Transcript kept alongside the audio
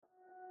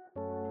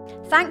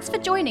Thanks for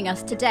joining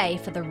us today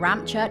for the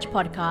Ramp Church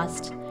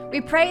podcast. We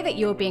pray that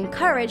you will be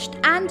encouraged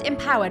and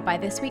empowered by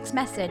this week's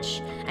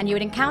message, and you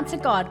would encounter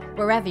God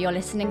wherever you're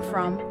listening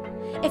from.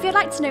 If you'd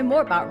like to know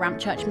more about Ramp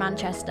Church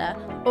Manchester,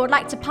 or would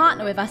like to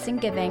partner with us in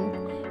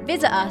giving,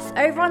 visit us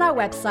over on our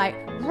website,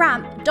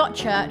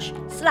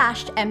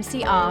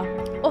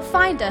 ramp.church/MCR, or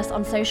find us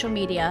on social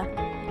media.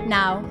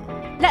 Now,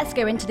 let's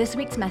go into this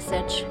week's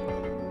message.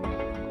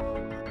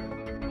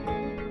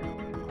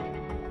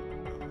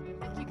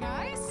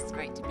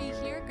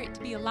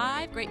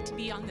 Alive, great to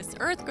be on this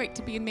earth, great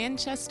to be in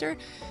Manchester,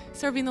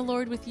 serving the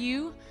Lord with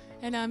you.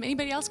 And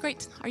anybody else,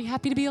 great? Are you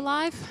happy to be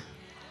alive?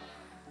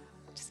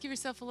 Just give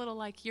yourself a little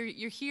like you're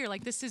here,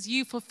 like this is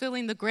you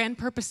fulfilling the grand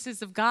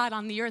purposes of God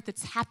on the earth.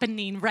 It's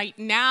happening right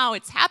now.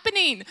 It's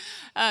happening.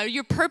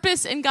 Your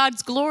purpose and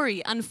God's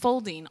glory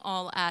unfolding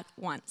all at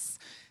once.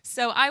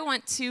 So I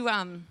want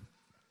to,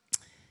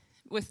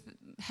 with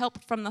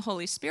help from the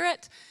Holy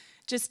Spirit,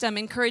 just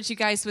encourage you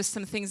guys with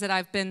some things that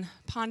I've been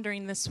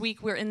pondering this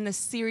week. We're in this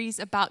series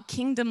about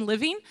kingdom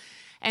living.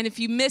 And if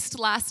you missed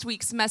last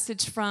week's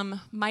message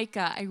from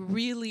Micah, I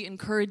really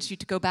encourage you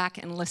to go back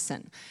and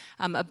listen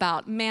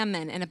about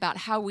mammon and about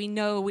how we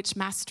know which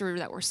master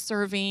that we're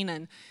serving.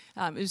 And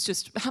it was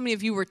just, how many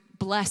of you were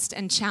blessed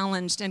and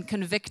challenged and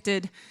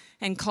convicted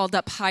and called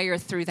up higher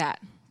through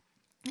that?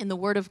 And the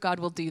Word of God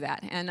will do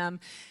that. And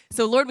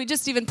so, Lord, we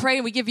just even pray,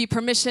 we give you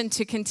permission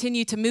to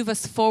continue to move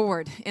us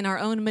forward in our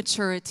own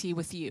maturity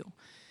with you.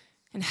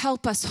 And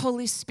help us,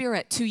 Holy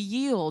Spirit, to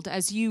yield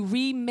as you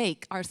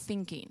remake our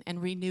thinking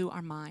and renew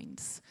our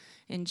minds.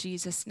 In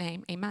Jesus'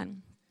 name,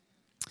 amen.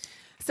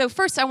 So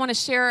first, I want to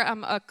share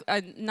a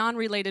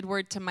non-related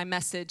word to my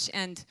message.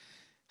 And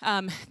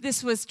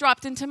this was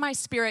dropped into my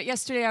spirit.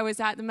 Yesterday, I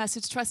was at the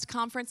Message Trust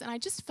Conference, and I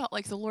just felt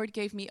like the Lord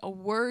gave me a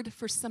word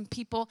for some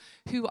people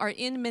who are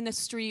in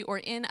ministry or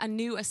in a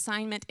new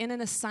assignment, in an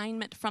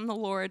assignment from the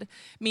Lord,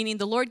 meaning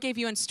the Lord gave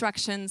you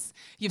instructions,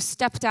 you've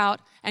stepped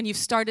out, and you've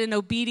started in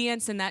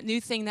obedience in that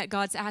new thing that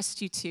God's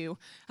asked you to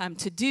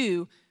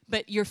do,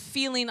 but you're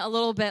feeling a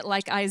little bit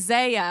like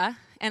Isaiah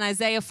and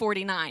Isaiah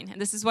 49.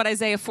 And this is what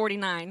Isaiah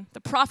 49,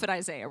 the prophet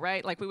Isaiah,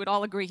 right? Like we would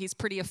all agree he's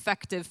pretty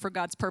effective for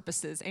God's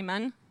purposes.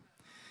 Amen?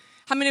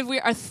 How many of you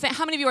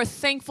are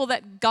thankful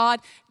that God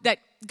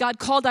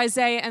called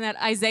Isaiah and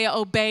that Isaiah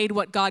obeyed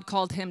what God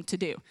called him to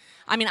do?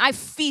 I mean, I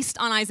feast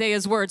on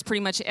Isaiah's words pretty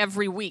much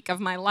every week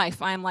of my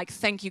life. I am like,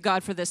 thank you,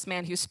 God, for this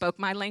man who spoke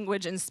my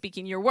language and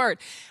speaking your word.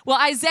 Well,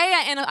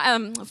 Isaiah in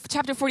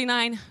chapter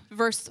 49,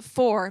 verse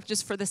 4,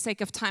 just for the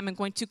sake of time, I'm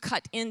going to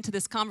cut into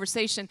this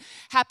conversation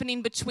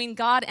happening between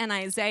God and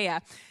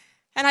Isaiah.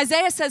 And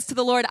Isaiah says to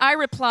the Lord, I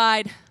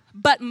replied,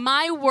 but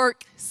my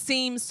work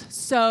seems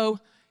so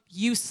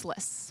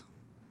useless.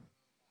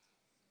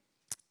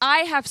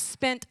 I have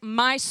spent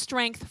my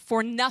strength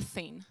for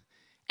nothing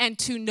and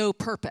to no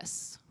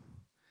purpose.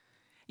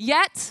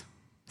 Yet,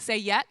 say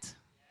yet,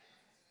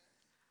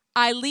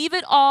 I leave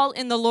it all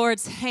in the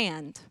Lord's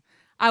hand.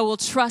 I will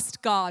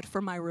trust God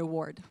for my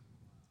reward.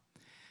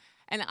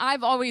 And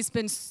I've always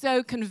been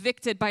so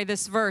convicted by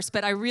this verse,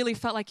 but I really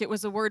felt like it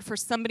was a word for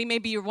somebody.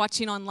 Maybe you're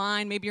watching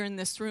online, maybe you're in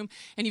this room,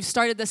 and you've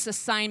started this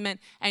assignment,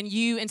 and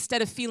you,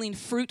 instead of feeling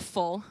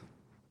fruitful,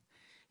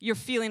 you're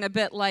feeling a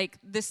bit like,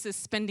 this is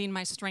spending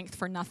my strength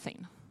for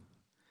nothing.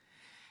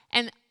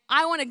 And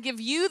I want to give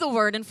you the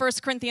word in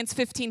 1 Corinthians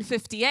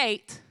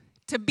 15:58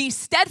 to be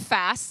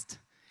steadfast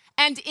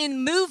and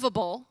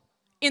immovable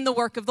in the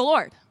work of the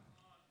Lord.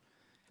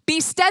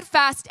 Be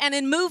steadfast and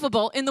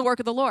immovable in the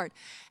work of the Lord.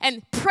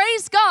 And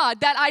praise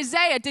God that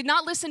Isaiah did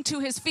not listen to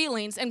his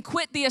feelings and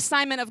quit the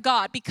assignment of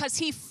God because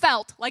he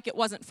felt like it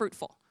wasn't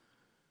fruitful.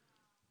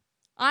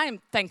 I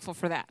am thankful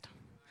for that.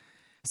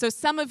 So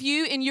some of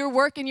you in your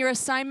work, in your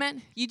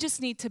assignment, you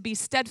just need to be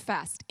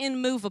steadfast,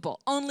 immovable,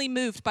 only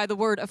moved by the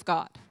word of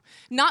God,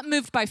 not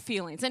moved by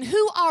feelings. And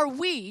who are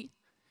we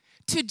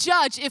to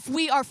judge if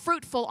we are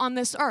fruitful on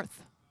this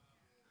earth?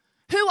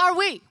 Who are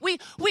we?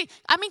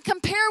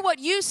 Compare what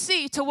you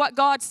see to what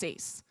God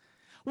sees.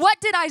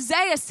 What did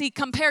Isaiah see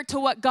compared to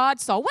what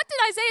God saw? What did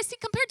Isaiah see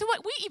compared to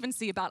what we even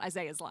see about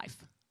Isaiah's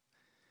life?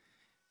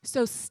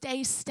 So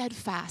stay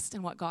steadfast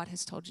in what God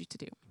has told you to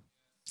do.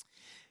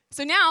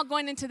 So now,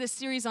 going into this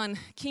series on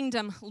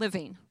kingdom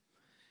living,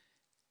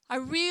 I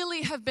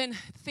really have been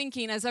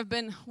thinking as I've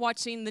been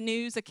watching the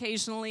news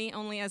occasionally,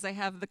 only as I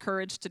have the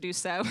courage to do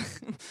so,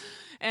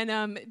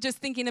 and just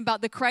thinking about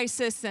the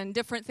crisis and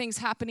different things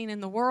happening in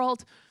the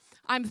world.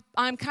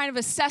 I'm kind of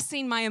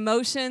assessing my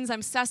emotions. I'm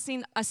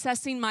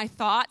assessing my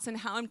thoughts and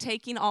how I'm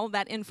taking all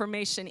that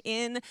information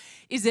in.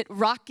 Is it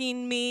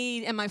rocking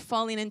me? Am I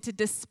falling into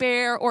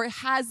despair? Or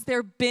has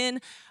there been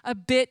a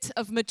bit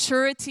of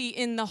maturity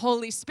in the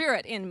Holy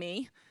Spirit in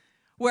me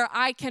where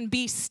I can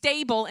be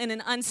stable in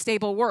an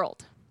unstable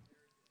world?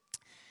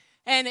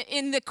 And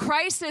in the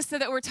crisis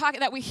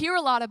that we hear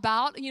a lot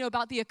about,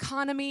 about the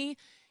economy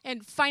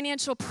and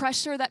financial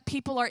pressure that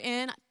people are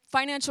in,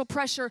 financial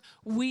pressure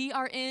we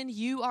are in,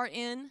 you are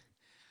in,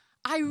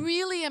 I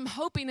really am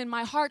hoping in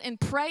my heart and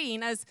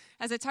praying, as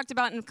I talked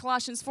about in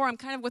Colossians 4, I'm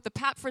kind of with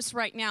Epaphras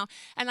right now,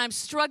 and I'm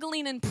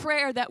struggling in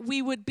prayer that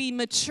we would be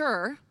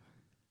mature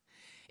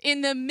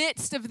in the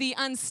midst of the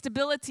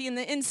instability and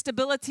the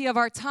instability of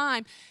our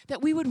time,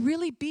 that we would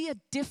really be a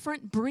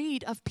different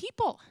breed of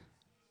people.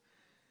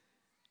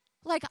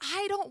 Like,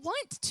 I don't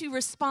want to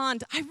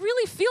respond. I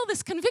really feel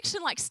this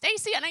conviction like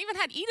Stacy, and I even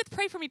had Edith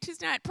pray for me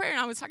Tuesday night prayer, and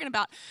I was talking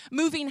about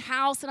moving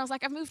house, and I was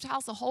like, I've moved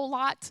house a whole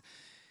lot,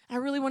 and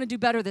I really want to do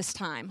better this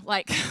time.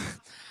 Like,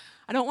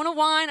 I don't want to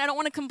whine. I don't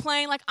want to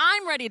complain. Like,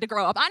 I'm ready to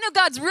grow up. I know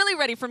God's really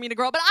ready for me to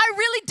grow up, but I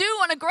really do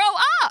want to grow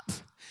up.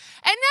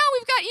 And now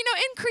we've got,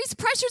 increased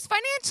pressures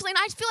financially, and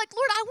I feel like,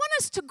 Lord, I want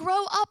us to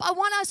grow up. I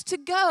want us to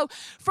go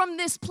from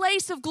this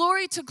place of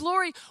glory to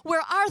glory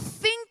where our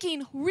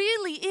thinking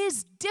really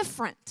is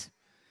different.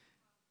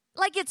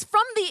 Like, it's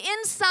from the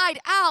inside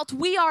out.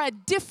 We are a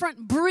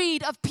different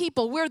breed of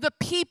people. We're the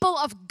people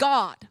of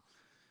God.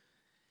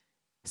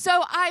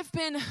 So I've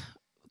been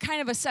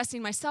kind of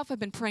assessing myself. I've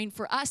been praying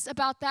for us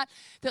about that,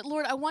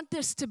 Lord, I want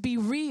this to be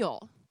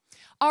real.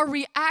 Our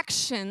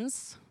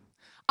reactions,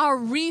 our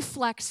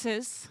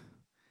reflexes,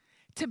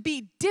 to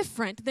be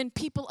different than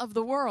people of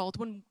the world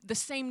when the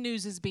same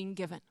news is being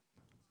given.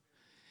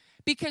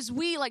 Because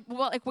we, like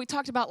we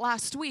talked about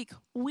last week,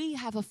 we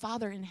have a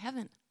Father in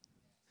heaven.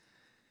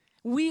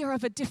 We are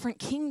of a different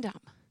kingdom.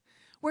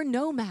 We're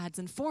nomads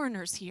and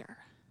foreigners here.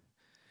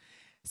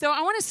 So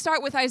I want to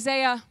start with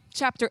Isaiah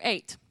chapter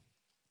 8.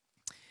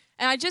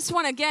 And I just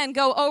want to, again,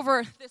 go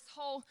over this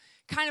whole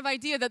kind of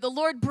idea that the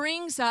Lord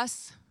brings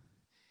us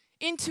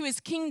into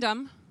his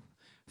kingdom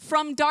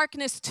from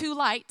darkness to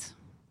light.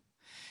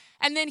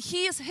 And then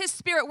his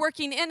Spirit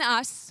working in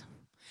us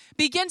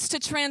begins to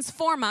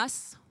transform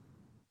us.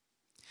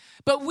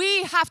 But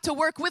we have to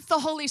work with the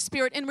Holy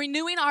Spirit in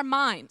renewing our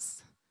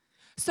minds.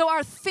 So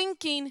our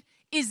thinking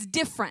is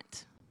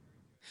different.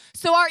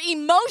 So our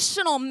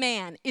emotional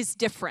man is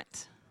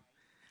different.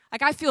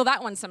 Like, I feel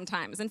that one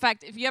sometimes. In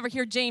fact, if you ever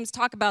hear James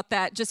talk about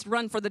that, just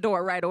run for the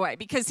door right away.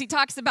 Because he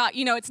talks about,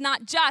 it's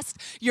not just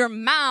your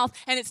mouth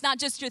and it's not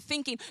just your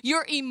thinking.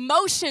 Your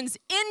emotions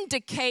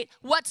indicate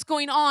what's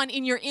going on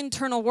in your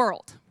internal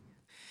world.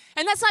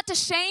 And that's not to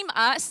shame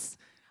us.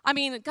 I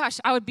mean, gosh,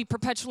 I would be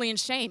perpetually in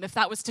shame if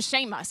that was to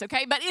shame us,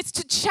 okay? But it's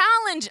to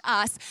challenge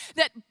us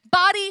that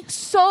body,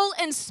 soul,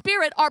 and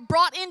spirit are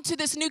brought into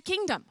this new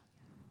kingdom.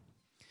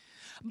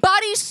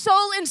 Body,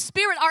 soul, and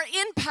spirit are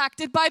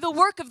impacted by the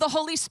work of the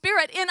Holy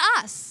Spirit in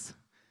us.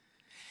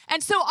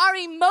 And so our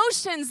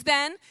emotions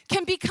then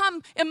can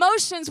become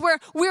emotions where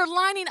we're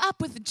lining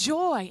up with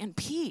joy and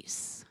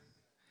peace.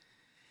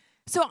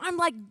 So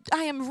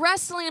I am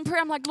wrestling in prayer.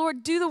 I'm like,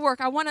 Lord, do the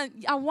work. I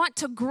want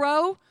to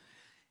grow.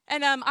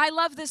 And I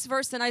love this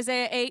verse in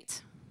Isaiah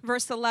 8,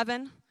 verse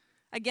 11.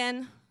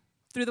 Again,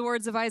 through the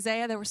words of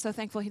Isaiah, that we're so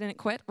thankful he didn't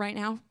quit right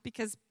now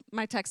because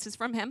my text is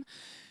from him.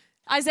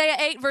 Isaiah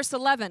 8, verse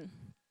 11.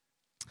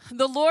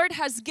 The Lord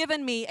has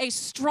given me a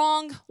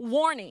strong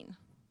warning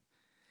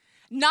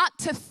not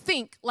to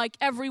think like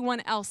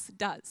everyone else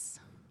does.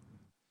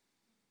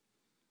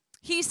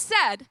 He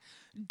said,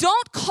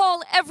 don't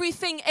call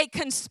everything a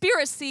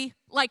conspiracy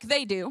like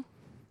they do.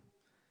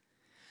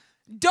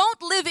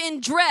 Don't live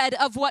in dread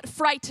of what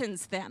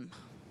frightens them.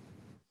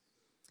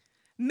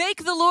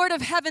 Make the Lord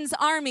of heaven's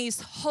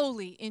armies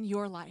holy in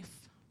your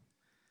life.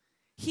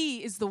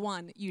 He is the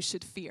one you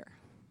should fear.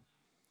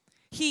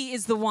 He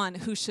is the one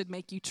who should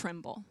make you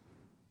tremble.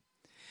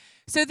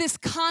 So this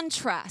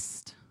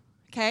contrast,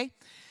 okay?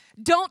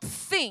 Don't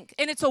think,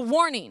 and it's a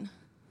warning,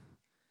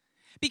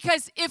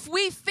 because if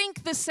we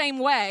think the same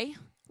way,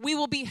 we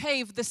will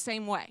behave the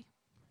same way.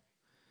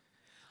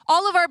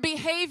 All of our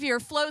behavior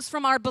flows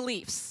from our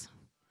beliefs,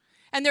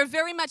 and they're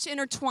very much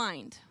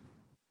intertwined.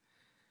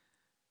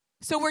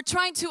 So we're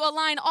trying to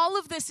align all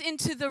of this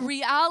into the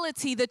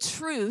reality, the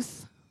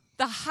truth,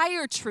 the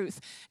higher truth,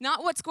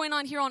 not what's going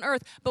on here on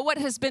earth, but what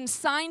has been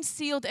signed,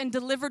 sealed, and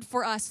delivered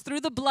for us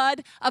through the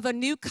blood of a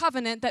new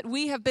covenant that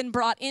we have been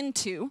brought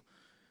into.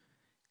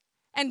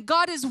 And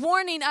God is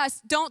warning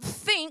us, don't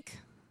think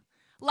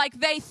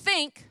like they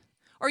think,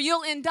 or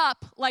you'll end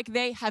up like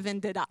they have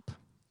ended up.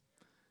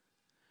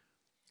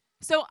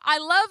 So I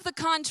love the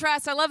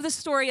contrast. I love the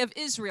story of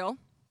Israel.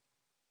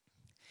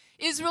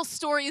 Israel's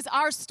story is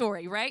our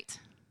story, right?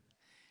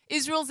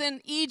 Israel's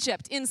in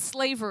Egypt in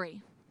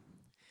slavery.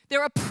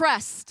 They're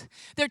oppressed.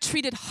 They're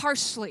treated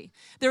harshly.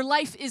 Their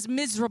life is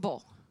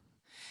miserable.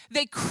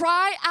 They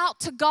cry out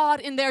to God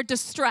in their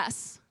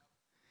distress,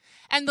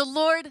 and the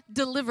Lord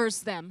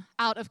delivers them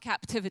out of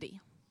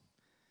captivity.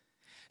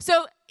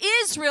 So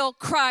Israel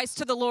cries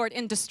to the Lord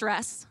in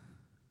distress,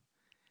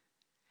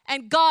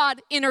 and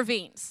God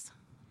intervenes.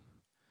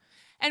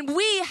 And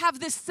we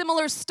have this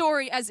similar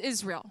story as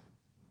Israel.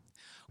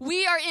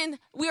 We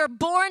are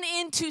born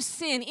into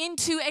sin,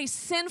 into a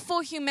sinful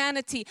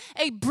humanity,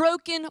 a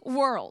broken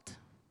world.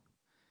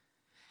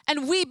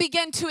 And we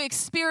begin to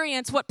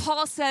experience what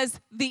Paul says,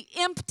 the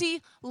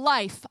empty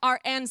life our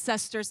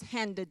ancestors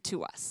handed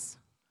to us.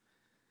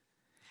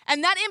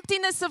 And that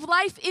emptiness of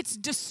life, it's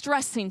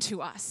distressing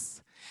to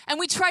us. And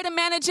we try to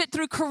manage it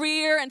through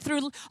career and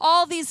through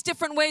all these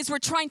different ways. We're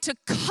trying to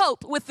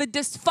cope with the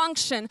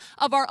dysfunction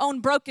of our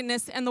own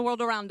brokenness and the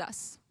world around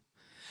us.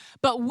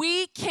 But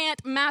we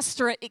can't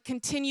master it. It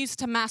continues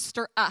to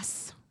master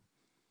us.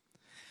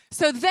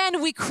 So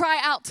then we cry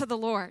out to the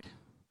Lord.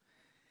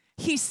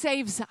 He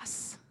saves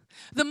us.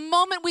 The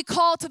moment we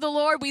call to the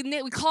Lord, we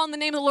call in the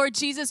name of the Lord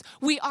Jesus,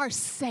 we are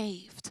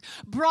saved,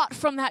 brought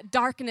from that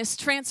darkness,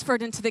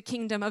 transferred into the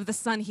kingdom of the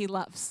Son he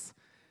loves.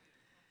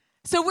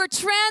 So we're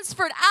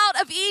transferred out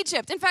of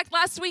Egypt. In fact,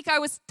 last week I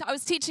was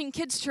teaching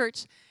kids'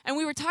 church, and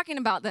we were talking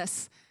about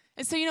this.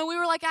 And so, we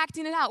were like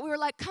acting it out. We were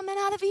like coming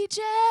out of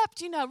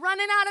Egypt,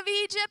 running out of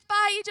Egypt,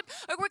 by Egypt.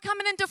 Like we're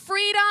coming into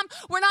freedom.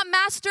 We're not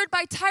mastered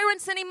by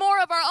tyrants anymore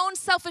of our own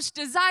selfish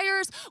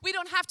desires. We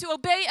don't have to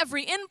obey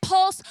every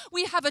impulse.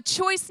 We have a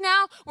choice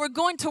now. We're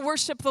going to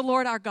worship the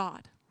Lord our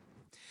God.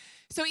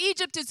 So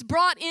Egypt is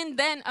brought in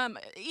then.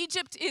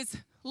 Egypt is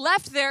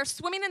left there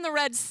swimming in the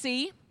Red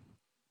Sea.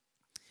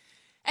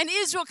 And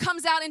Israel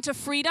comes out into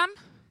freedom.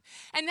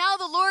 And now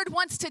the Lord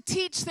wants to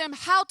teach them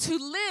how to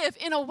live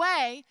in a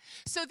way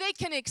so they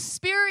can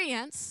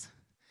experience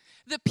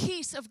the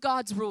peace of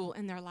God's rule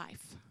in their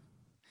life.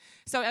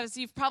 So as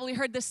you've probably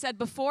heard this said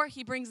before,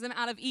 he brings them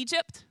out of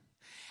Egypt.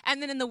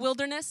 And then in the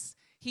wilderness,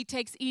 he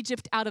takes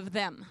Egypt out of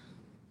them.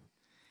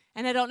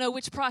 And I don't know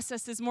which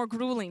process is more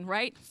grueling,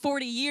 right?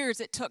 40 years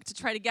it took to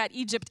try to get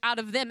Egypt out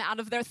of them, out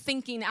of their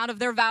thinking, out of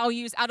their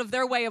values, out of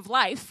their way of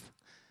life.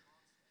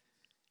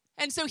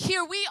 And so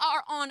here we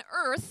are on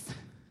earth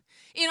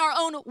in our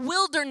own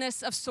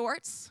wilderness of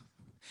sorts,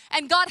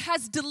 and God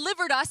has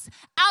delivered us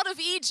out of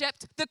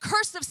Egypt. The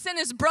curse of sin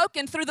is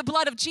broken through the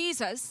blood of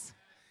Jesus.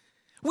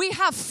 We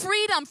have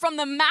freedom from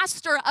the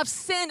master of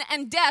sin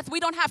and death. We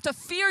don't have to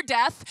fear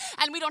death,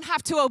 and we don't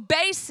have to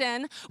obey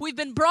sin. We've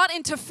been brought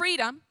into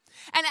freedom.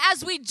 And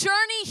as we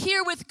journey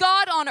here with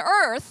God on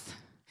earth,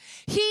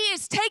 he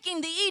is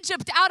taking the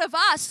Egypt out of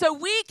us so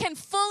we can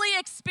fully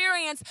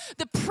experience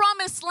the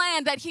promised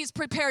land that he's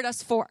prepared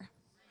us for.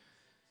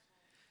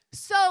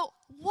 So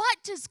what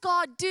does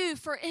God do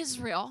for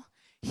Israel?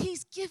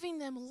 He's giving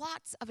them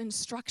lots of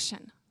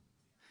instruction.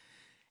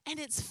 And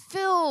it's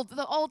filled,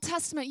 the Old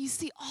Testament, you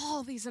see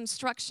all these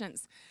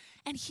instructions.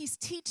 And he's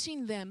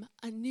teaching them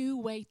a new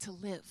way to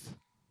live.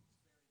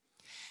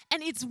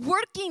 And it's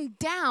working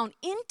down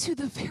into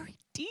the very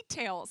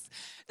details.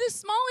 The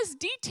smallest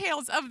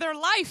details of their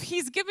life,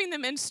 he's giving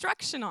them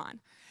instruction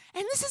on.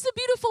 And this is a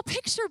beautiful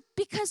picture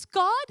because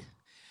God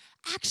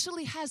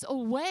actually has a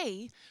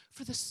way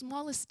for the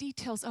smallest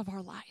details of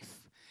our life.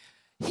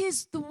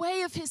 The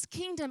way of his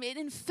kingdom, it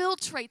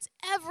infiltrates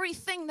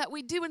everything that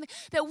we do, and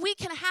that we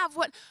can have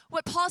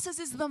what Paul says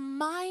is the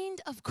mind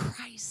of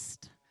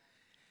Christ.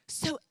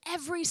 So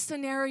every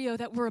scenario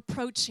that we're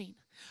approaching,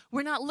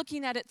 we're not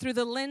looking at it through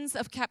the lens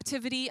of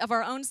captivity, of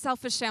our own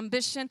selfish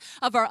ambition,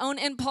 of our own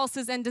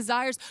impulses and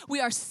desires.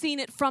 We are seeing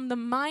it from the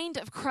mind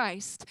of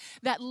Christ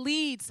that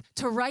leads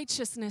to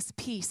righteousness,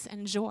 peace,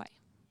 and joy.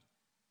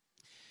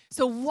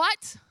 So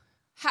what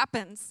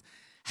happens?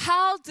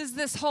 How does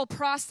this whole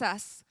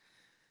process,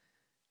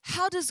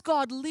 how does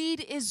God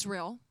lead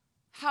Israel?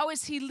 How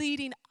is he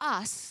leading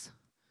us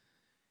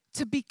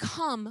to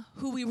become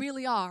who we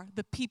really are,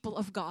 the people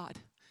of God,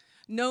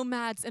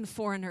 nomads and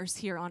foreigners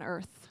here on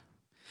earth,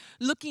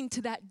 looking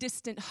to that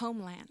distant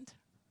homeland,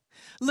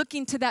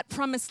 looking to that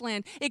promised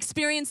land,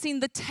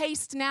 experiencing the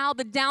taste now,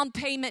 the down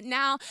payment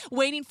now,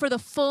 waiting for the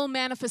full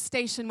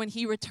manifestation when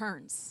he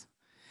returns.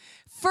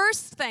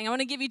 First thing, I want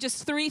to give you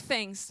just 3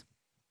 things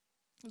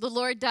the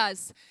Lord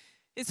does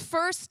is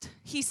first,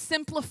 he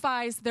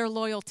simplifies their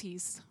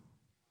loyalties.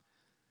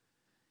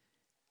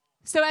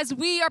 So as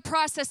we are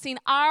processing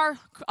our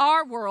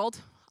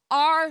world,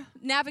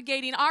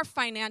 navigating our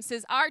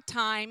finances, our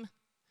time,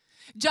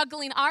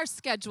 juggling our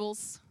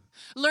schedules,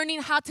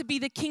 learning how to be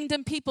the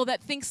kingdom people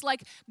that thinks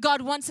like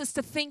God wants us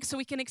to think so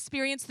we can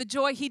experience the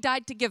joy he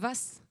died to give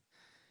us.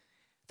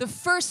 The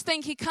first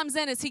thing he comes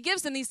in is he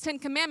gives them these 10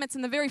 commandments,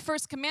 and the very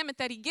first commandment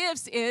that he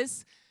gives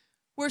is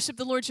worship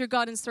the Lord your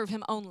God and serve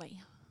him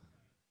only.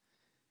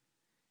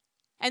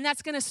 And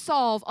that's going to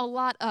solve a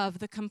lot of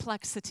the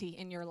complexity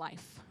in your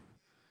life.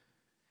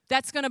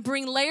 That's going to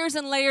bring layers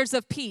and layers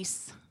of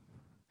peace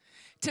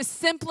to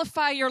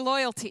simplify your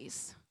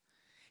loyalties.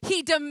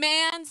 He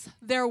demands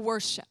their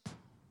worship.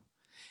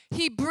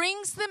 He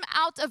brings them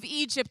out of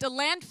Egypt, a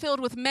land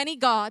filled with many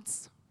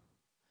gods.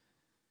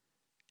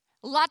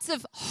 Lots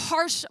of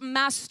harsh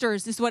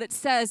masters is what it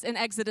says in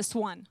Exodus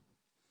 1.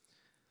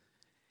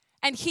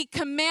 And he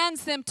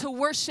commands them to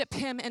worship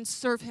him and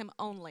serve him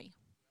only.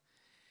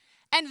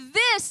 And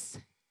this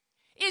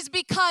is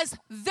because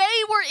they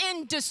were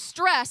in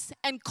distress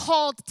and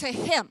called to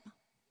him.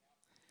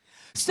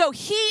 So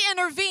he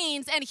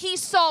intervenes and he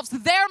solves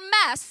their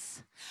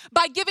mess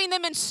by giving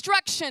them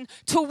instruction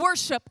to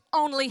worship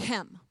only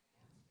him.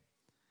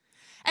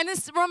 And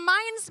this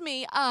reminds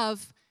me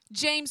of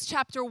James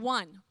chapter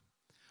 1,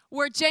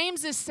 where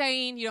James is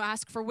saying,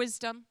 ask for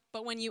wisdom,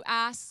 but when you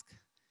ask,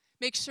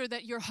 make sure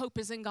that your hope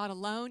is in God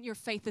alone, your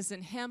faith is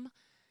in him.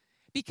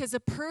 Because a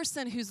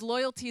person whose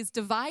loyalty is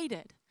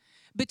divided,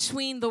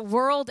 between the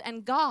world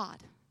and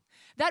God,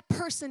 that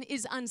person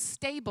is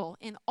unstable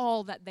in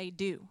all that they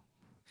do.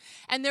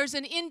 And there's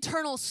an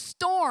internal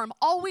storm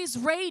always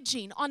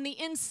raging on the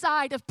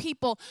inside of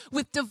people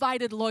with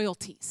divided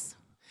loyalties.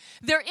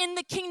 They're in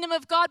the kingdom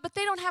of God, but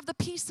they don't have the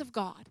peace of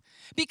God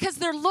because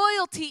their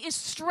loyalty is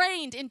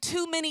strained in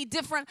too many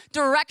different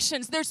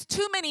directions. There's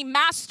too many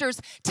masters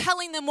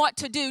telling them what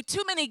to do,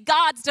 too many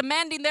gods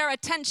demanding their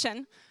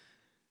attention,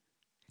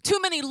 too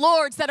many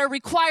lords that are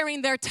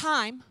requiring their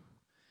time,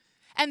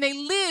 and they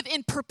live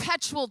in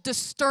perpetual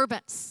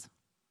disturbance.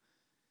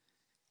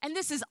 And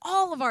this is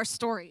all of our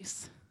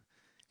stories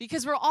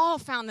because we're all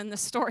found in the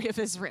story of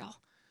Israel,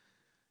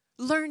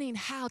 learning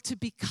how to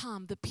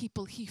become the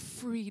people he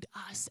freed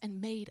us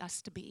and made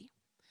us to be.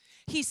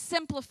 He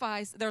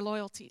simplifies their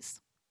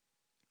loyalties.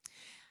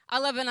 I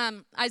love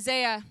in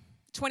Isaiah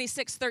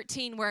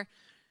 26:13 where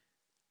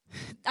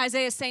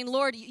Isaiah is saying,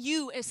 Lord,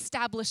 you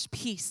establish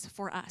peace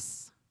for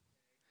us.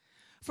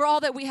 For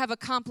all that we have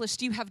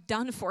accomplished, you have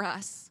done for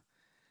us.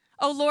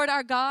 O Lord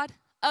our God,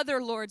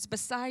 other lords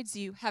besides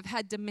you have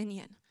had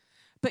dominion,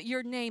 but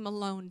your name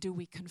alone do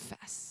we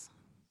confess.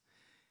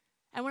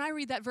 And when I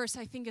read that verse,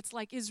 I think it's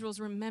like Israel's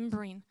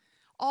remembering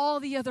all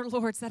the other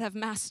lords that have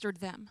mastered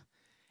them.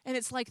 And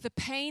it's like the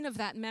pain of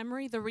that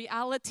memory, the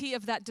reality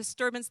of that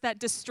disturbance, that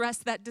distress,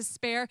 that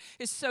despair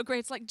is so great.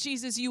 It's like,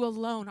 Jesus, you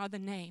alone are the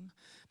name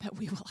that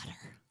we will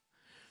utter.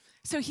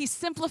 So he's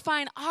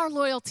simplifying our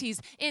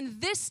loyalties in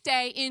this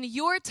day, in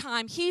your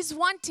time. He's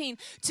wanting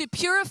to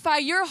purify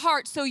your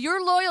heart so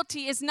your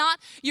loyalty is not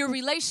your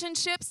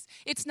relationships.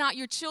 It's not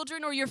your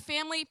children or your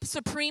family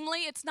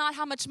supremely. It's not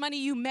how much money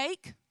you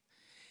make.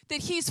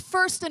 That he's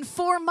first and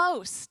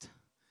foremost.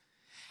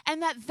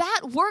 And that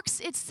works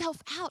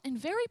itself out in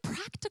very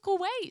practical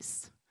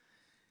ways.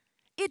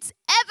 It's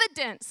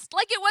evidenced,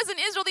 like it was in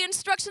Israel, the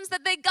instructions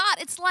that they got.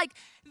 It's like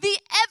the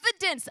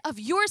evidence of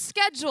your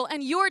schedule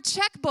and your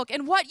checkbook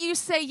and what you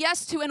say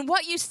yes to and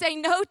what you say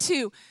no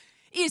to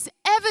is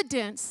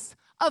evidence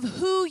of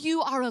who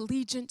you are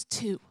allegiant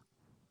to.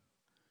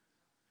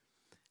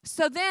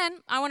 So then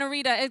I want to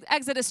read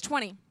Exodus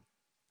 20,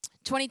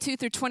 22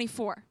 through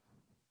 24.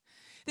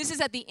 This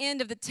is at the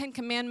end of the 10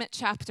 Commandment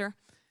chapter.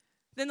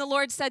 Then the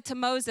Lord said to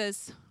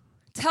Moses,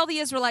 tell the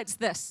Israelites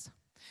this.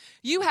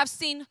 You have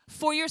seen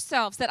for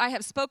yourselves that I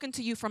have spoken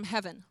to you from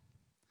heaven.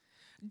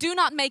 Do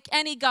not make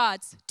any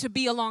gods to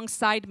be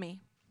alongside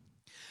me.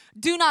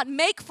 Do not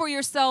make for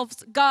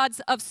yourselves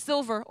gods of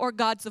silver or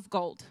gods of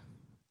gold.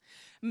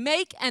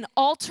 Make an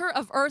altar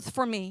of earth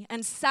for me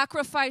and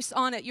sacrifice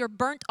on it your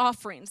burnt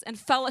offerings and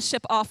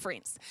fellowship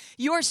offerings,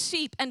 your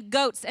sheep and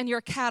goats and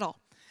your cattle.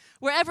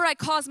 Wherever I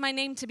cause my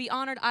name to be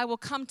honored, I will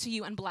come to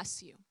you and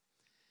bless you.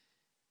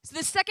 So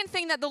the second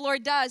thing that the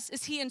Lord does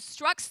is he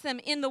instructs them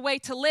in the way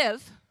to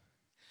live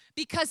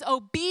because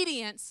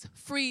obedience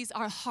frees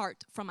our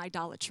heart from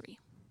idolatry.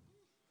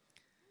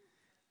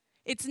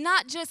 It's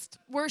not just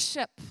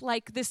worship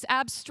like this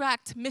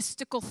abstract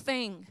mystical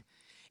thing.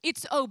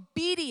 It's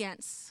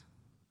obedience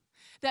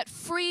that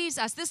frees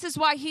us. This is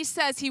why he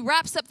says, he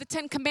wraps up the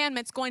 10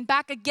 Commandments going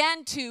back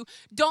again to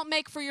don't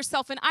make for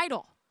yourself an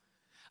idol.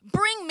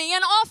 Bring me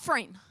an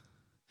offering.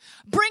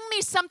 Bring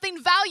me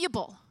something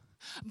valuable.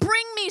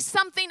 Bring me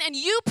something and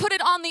you put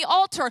it on the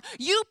altar.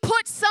 You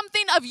put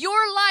something of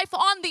your life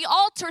on the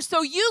altar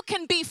so you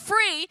can be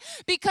free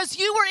because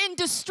you were in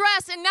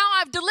distress and now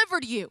I've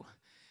delivered you.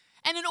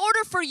 And in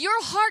order for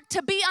your heart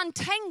to be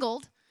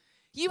untangled,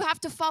 you have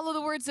to follow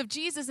the words of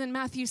Jesus in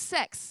Matthew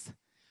 6.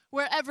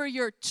 Wherever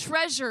your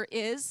treasure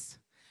is,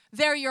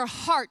 there your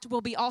heart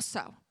will be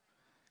also.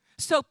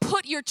 So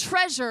put your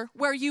treasure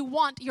where you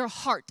want your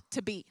heart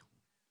to be.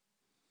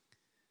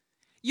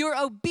 Your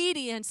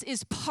obedience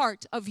is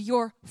part of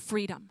your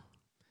freedom.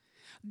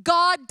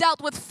 God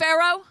dealt with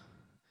Pharaoh,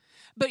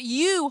 but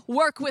you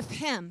work with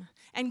him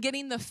and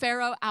getting the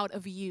Pharaoh out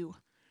of you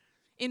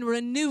in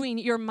renewing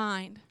your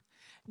mind.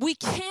 We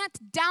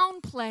can't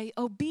downplay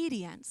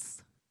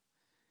obedience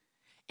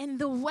in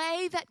the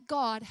way that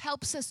God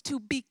helps us to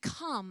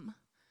become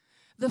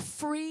the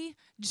free,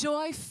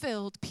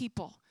 joy-filled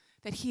people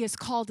that he has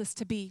called us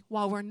to be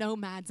while we're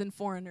nomads and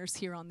foreigners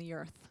here on the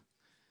earth.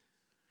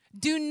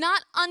 Do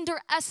not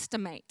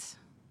underestimate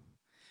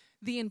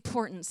the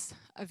importance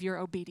of your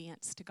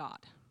obedience to God.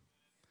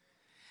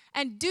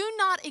 And do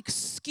not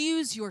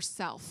excuse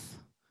yourself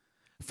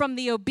from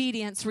the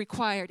obedience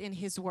required in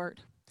his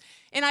word.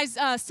 In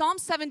Psalm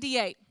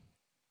 78,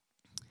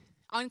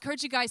 I'll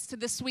encourage you guys to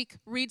this week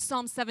read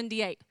Psalm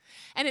 78.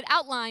 And it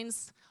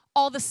outlines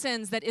all the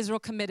sins that Israel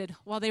committed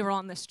while they were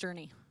on this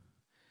journey.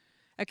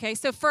 Okay,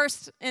 so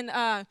first, in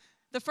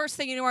the first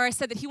thing, where I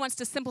said that he wants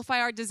to simplify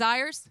our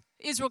desires,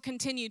 Israel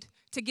continued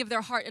to give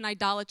their heart in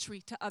idolatry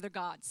to other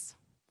gods.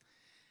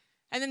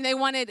 And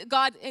then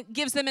God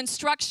gives them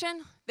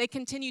instruction, they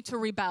continue to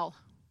rebel.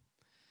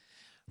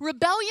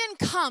 Rebellion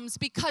comes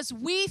because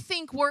we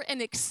think we're an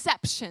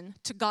exception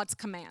to God's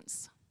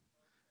commands.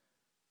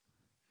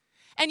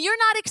 And you're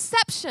not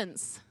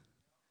exceptions.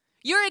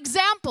 You're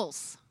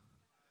examples.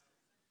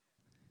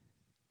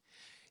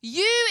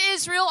 You,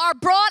 Israel, are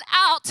brought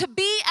out to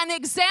be an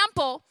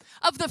example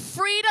of the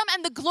freedom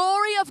and the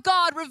glory of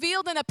God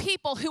revealed in a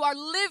people who are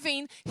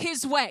living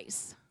his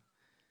ways.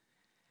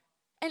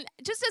 And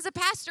just as a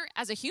pastor,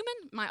 as a human,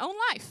 my own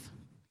life,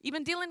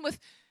 even dealing with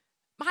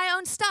my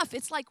own stuff,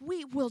 it's like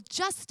we will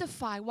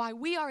justify why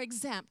we are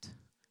exempt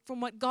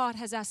from what God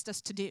has asked us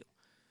to do.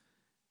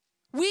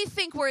 We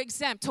think we're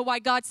exempt to why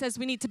God says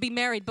we need to be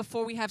married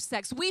before we have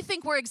sex. We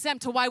think we're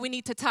exempt to why we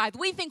need to tithe.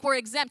 We think we're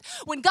exempt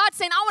when God's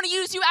saying, I want to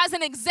use you as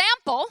an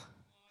example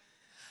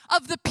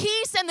of the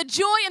peace and the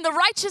joy and the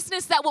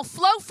righteousness that will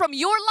flow from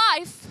your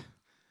life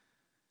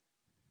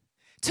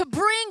to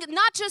bring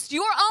not just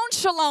your own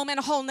shalom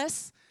and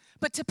wholeness,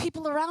 but to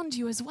people around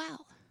you as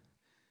well.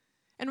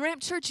 And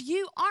Ramp Church,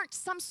 you aren't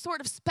some sort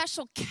of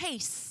special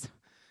case.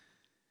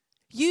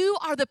 You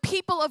are the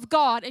people of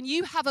God, and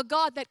you have a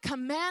God that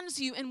commands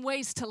you in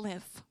ways to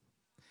live.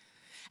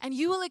 And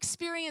you will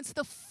experience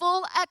the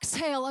full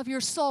exhale of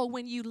your soul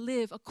when you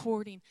live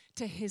according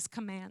to his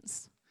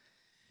commands.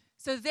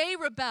 So they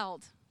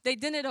rebelled, they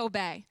didn't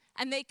obey,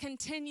 and they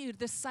continued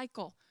this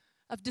cycle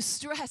of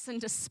distress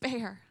and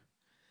despair.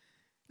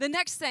 The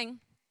next thing,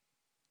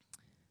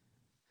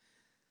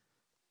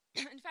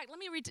 in fact, let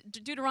me read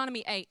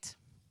Deuteronomy 8.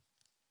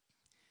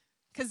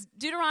 Because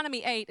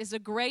Deuteronomy 8 is a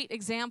great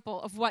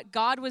example of what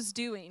God was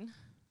doing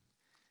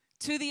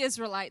to the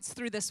Israelites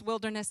through this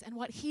wilderness and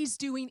what he's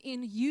doing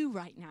in you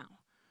right now.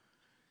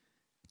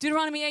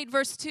 Deuteronomy 8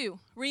 verse 2,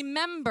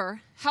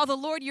 remember how the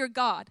Lord your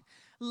God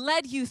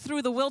led you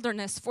through the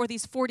wilderness for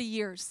these 40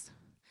 years,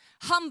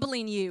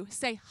 humbling you.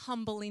 Say,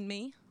 humbling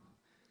me.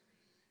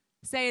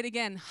 Say it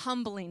again,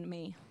 humbling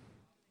me.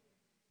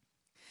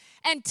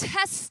 And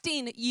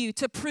testing you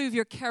to prove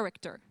your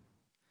character.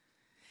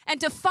 And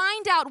to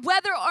find out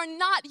whether or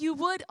not you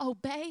would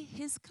obey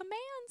his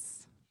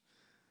commands.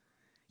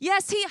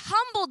 Yes, he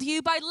humbled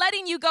you by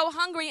letting you go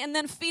hungry and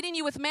then feeding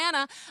you with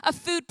manna, a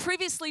food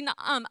previously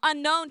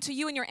unknown to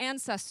you and your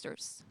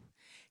ancestors.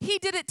 He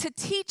did it to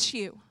teach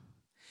you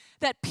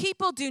that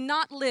people do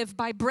not live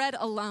by bread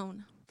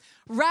alone.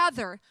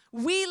 Rather,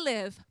 we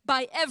live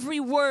by every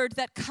word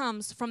that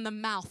comes from the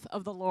mouth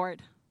of the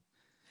Lord.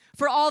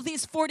 For all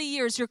these 40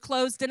 years, your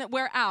clothes didn't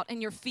wear out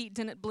and your feet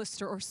didn't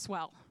blister or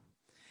swell.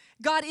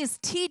 God is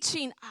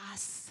teaching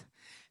us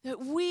that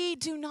we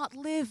do not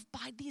live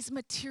by these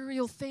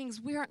material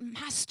things. We aren't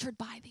mastered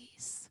by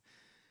these.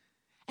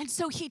 And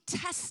so he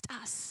tests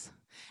us.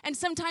 And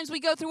sometimes we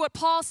go through what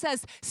Paul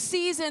says,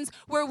 seasons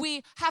where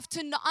we have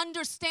to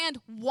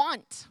understand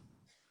want.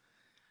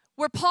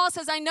 Where Paul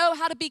says, I know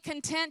how to be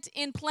content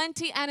in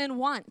plenty and in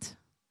want.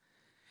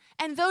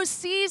 And those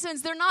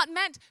seasons, they're not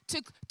meant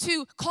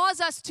to cause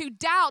us to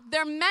doubt.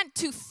 They're meant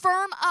to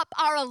firm up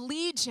our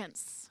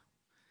allegiance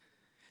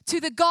to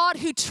the God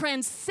who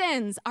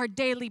transcends our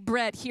daily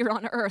bread here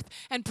on earth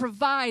and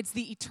provides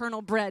the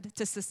eternal bread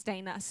to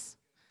sustain us.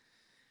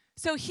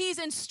 So he's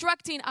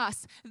instructing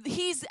us.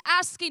 He's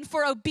asking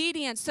for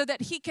obedience so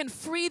that he can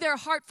free their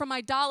heart from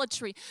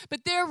idolatry.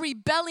 But they're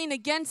rebelling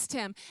against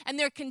him, and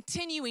they're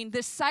continuing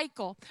this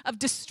cycle of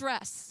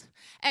distress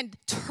and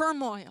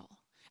turmoil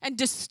and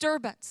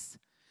disturbance.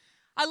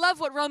 I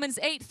love what Romans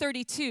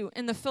 8:32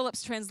 in the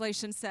Phillips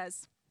translation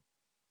says.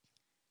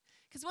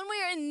 Because when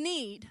we are in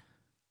need,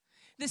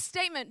 this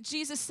statement,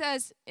 Jesus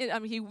says,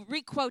 he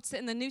requotes it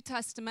in the New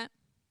Testament.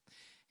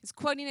 He's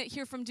quoting it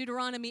here from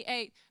Deuteronomy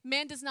 8.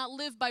 Man does not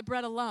live by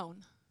bread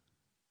alone.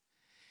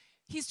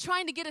 He's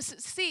trying to get us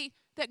to see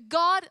that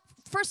God,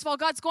 first of all,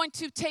 God's going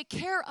to take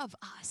care of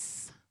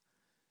us.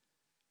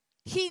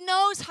 He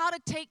knows how to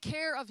take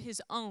care of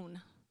his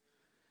own.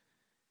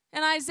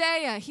 In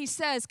Isaiah, he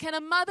says, can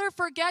a mother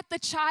forget the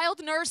child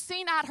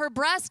nursing at her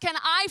breast? Can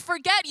I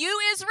forget you,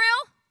 Israel?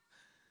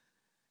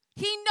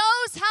 He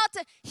knows how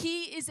to,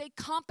 he is a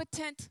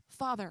competent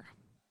father.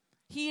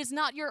 He is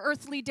not your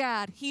earthly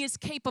dad. He is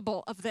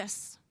capable of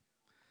this.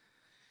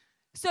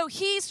 So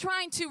he's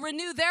trying to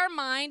renew their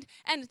mind.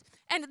 And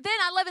then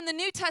I love in the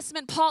New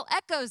Testament, Paul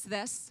echoes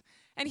this.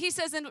 And he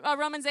says in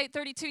Romans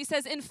 8:32, he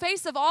says, in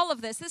face of all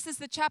of this, this is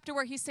the chapter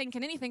where he's saying,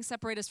 can anything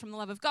separate us from the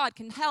love of God?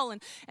 Can hell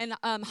and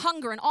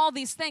hunger and all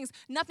these things,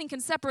 nothing can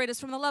separate us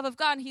from the love of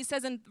God. And he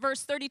says in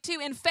verse 32,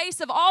 in face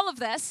of all of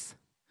this,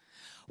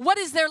 what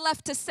is there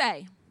left to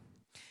say?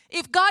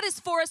 If God is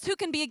for us, who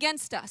can be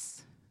against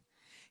us?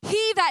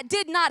 He that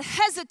did not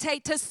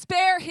hesitate to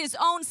spare his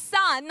own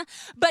son,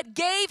 but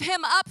gave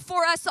him up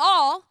for us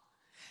all,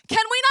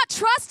 can we not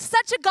trust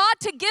such a God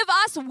to give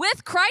us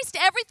with Christ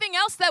everything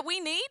else that we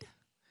need?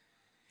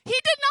 He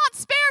did not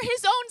spare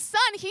his own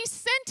son. He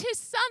sent his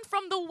son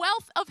from the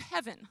wealth of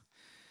heaven,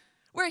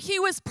 where he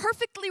was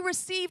perfectly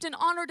received and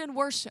honored and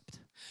worshiped,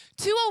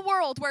 to a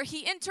world where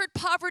he entered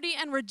poverty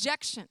and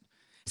rejection,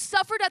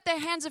 suffered at the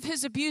hands of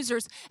his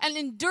abusers, and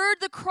endured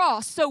the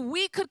cross so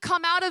we could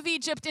come out of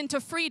Egypt into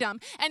freedom.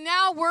 And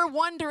now we're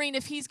wondering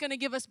if he's going to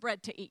give us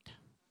bread to eat.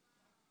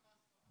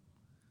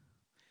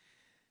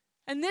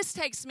 And this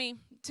takes me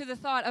to the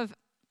thought of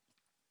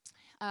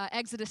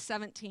Exodus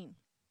 17.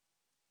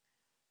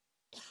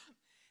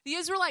 The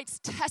Israelites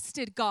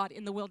tested God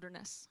in the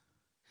wilderness.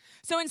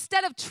 So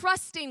instead of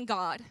trusting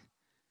God,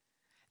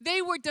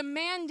 they were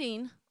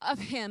demanding of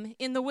him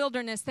in the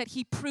wilderness that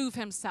he prove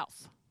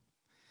himself.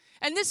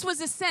 And this was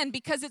a sin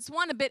because it's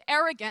one, a bit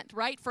arrogant,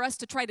 right, for us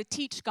to try to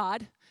teach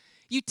God.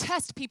 You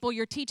test people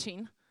you're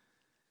teaching.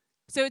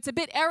 So it's a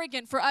bit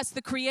arrogant for us,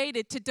 the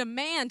created, to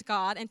demand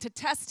God and to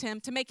test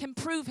him, to make him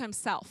prove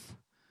himself.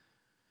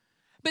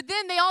 But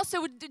then they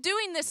also were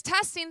doing this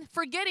testing,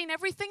 forgetting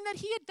everything that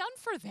he had done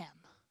for them.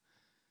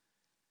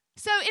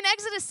 So in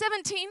Exodus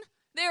 17,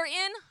 they're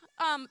in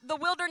the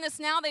wilderness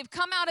now. They've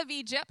come out of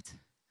Egypt.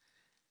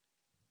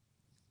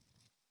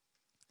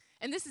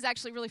 And this is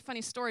actually a really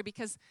funny story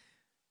because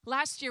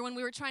last year when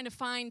we were trying to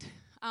find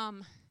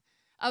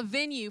a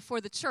venue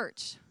for the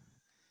church,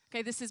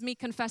 okay, this is me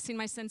confessing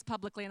my sins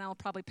publicly, and I'll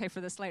probably pay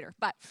for this later.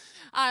 But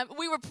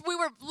we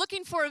were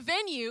looking for a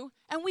venue,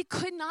 and we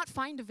could not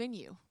find a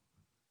venue.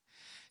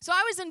 So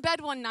I was in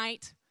bed one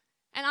night,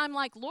 and I'm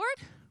like, Lord,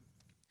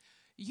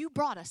 you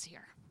brought us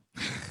here.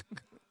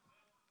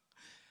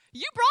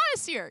 You brought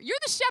us here. You're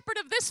the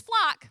shepherd of this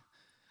flock.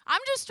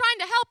 I'm just trying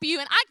to help you,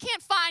 and I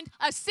can't find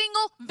a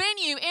single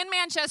venue in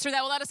Manchester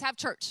that will let us have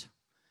church.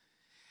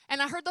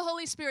 And I heard the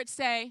Holy Spirit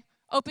say,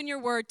 open your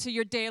word to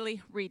your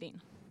daily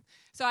reading.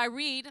 So I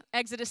read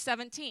Exodus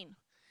 17,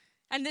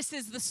 and this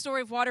is the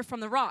story of water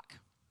from the rock.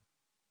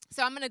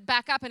 So I'm going to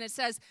back up, and it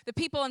says, the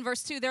people in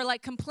verse 2, they're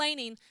like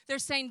complaining. They're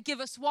saying, give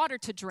us water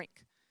to drink.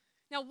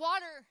 Now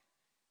water,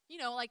 you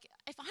know, like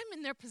if I'm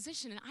in their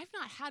position and I've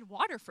not had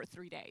water for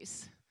 3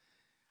 days,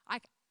 I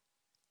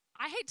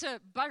hate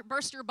to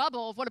burst your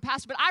bubble of what a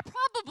pastor, but I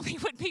probably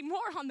would be more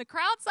on the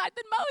crowd side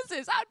than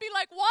Moses. I'd be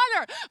like,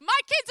 water. My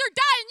kids are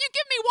dying. You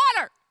give me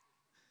water.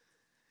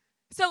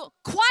 So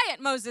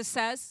quiet, Moses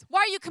says.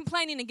 Why are you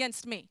complaining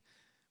against me?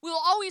 We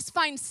will always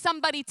find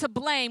somebody to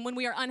blame when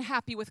we are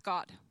unhappy with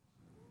God.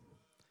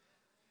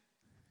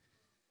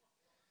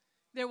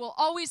 There will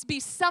always be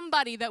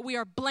somebody that we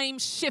are blame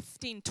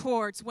shifting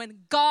towards when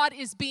God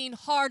is being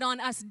hard on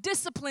us,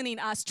 disciplining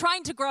us,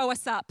 trying to grow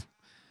us up.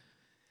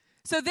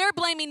 So they're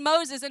blaming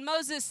Moses, and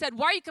Moses said,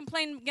 why are you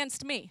complaining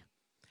against me?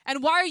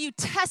 And why are you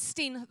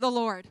testing the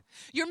Lord?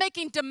 You're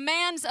making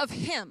demands of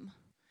him.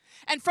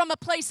 And from a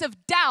place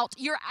of doubt,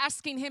 you're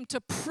asking him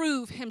to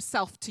prove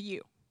himself to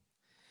you.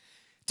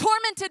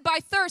 Tormented by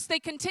thirst, they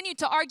continued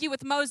to argue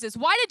with Moses.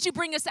 Why did you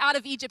bring us out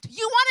of Egypt?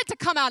 You wanted to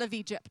come out of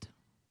Egypt.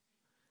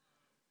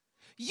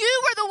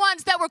 You were the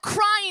ones that were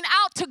crying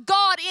out to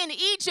God in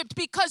Egypt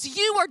because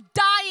you were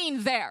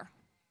dying there.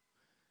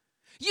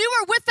 You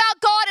were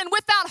without God and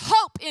without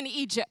hope in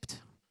Egypt.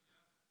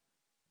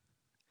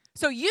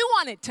 So you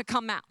wanted to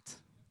come out.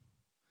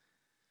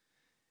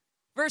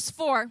 Verse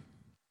 4,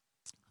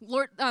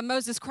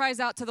 Moses cries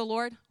out to the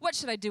Lord, what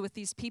should I do with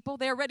these people?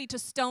 They are ready to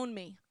stone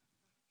me.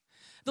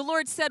 The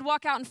Lord said,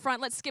 walk out in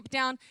front. Let's skip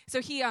down. So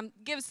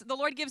the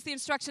Lord gives the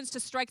instructions to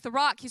strike the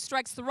rock. He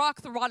strikes the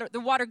rock, the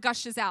water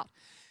gushes out.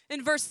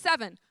 In verse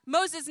 7,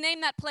 Moses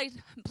named that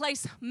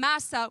place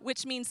Massah,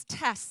 which means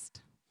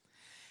test,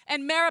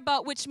 and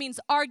Meribah, which means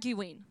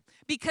arguing,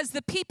 because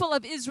the people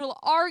of Israel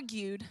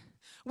argued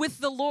with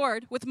the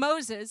Lord, with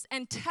Moses,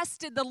 and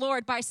tested the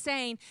Lord by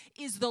saying,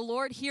 is the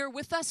Lord here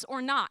with us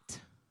or not?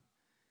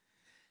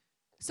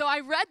 So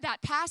I read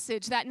that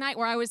passage that night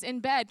where I was in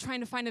bed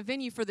trying to find a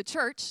venue for the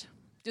church,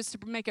 just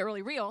to make it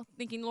really real,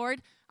 thinking,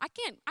 Lord, I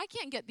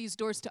can't get these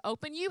doors to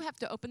open. You have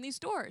to open these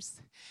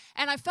doors.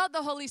 And I felt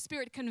the Holy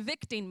Spirit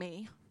convicting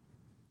me,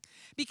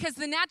 because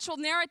the natural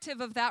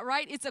narrative of that,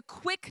 right, it's a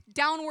quick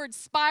downward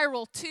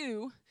spiral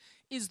to,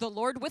 is the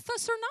Lord with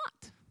us or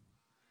not?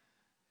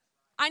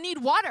 I need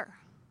water.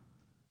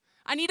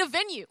 I need a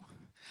venue.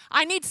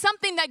 I need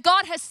something that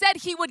God has said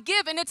he would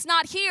give, and it's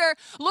not here.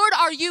 Lord,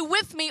 are you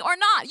with me or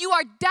not? You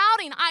are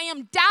doubting. I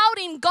am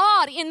doubting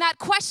God in that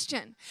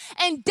question.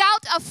 And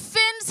doubt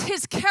offends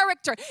his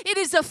character. It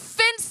is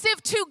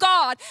offensive to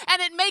God,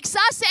 and it makes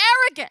us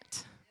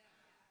arrogant.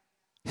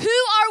 Who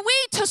are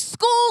we to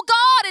school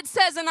God, it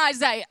says in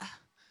Isaiah?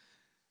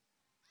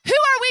 Who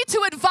are we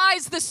to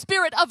advise the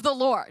Spirit of the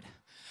Lord?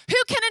 Who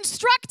can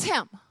instruct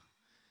him?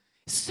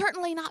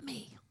 Certainly not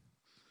me.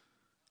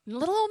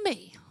 Little old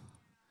me.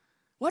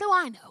 What do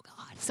I know,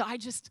 God? So I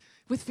just,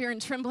 with fear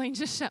and trembling,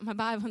 just shut my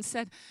Bible and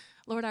said,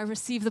 Lord, I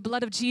receive the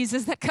blood of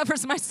Jesus that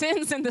covers my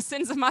sins and the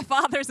sins of my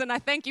fathers, and I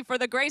thank you for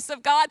the grace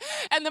of God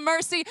and the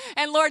mercy,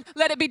 and Lord,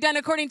 let it be done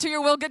according to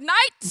your will. Good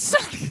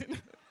night.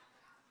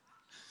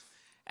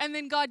 And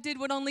then God did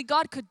what only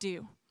God could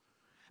do.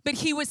 But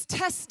he was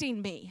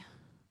testing me.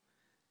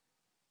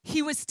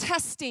 He was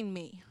testing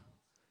me.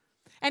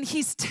 And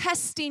he's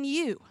testing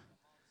you.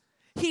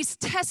 He's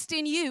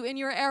testing you in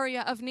your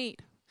area of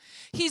need.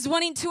 He's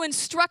wanting to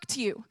instruct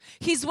you.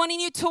 He's wanting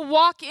you to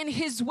walk in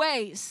his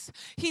ways.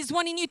 He's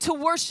wanting you to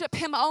worship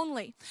him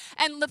only.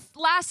 And the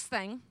last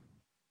thing,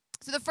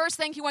 so the first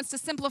thing, he wants to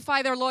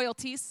simplify their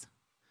loyalties.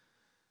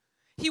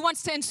 He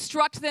wants to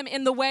instruct them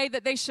in the way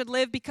that they should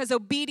live, because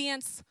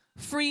obedience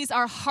frees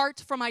our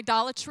heart from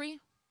idolatry.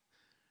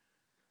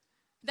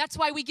 That's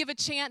why we give a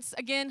chance,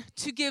 again,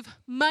 to give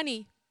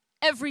money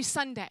every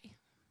Sunday.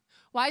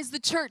 Why is the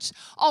church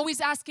always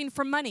asking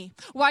for money?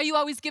 Why are you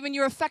always giving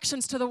your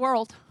affections to the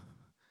world?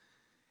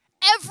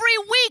 Every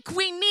week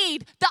we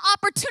need the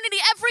opportunity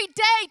every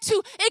day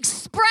to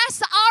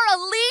express our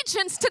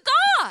allegiance to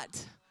God.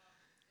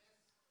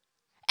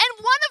 And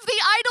one of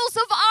the idols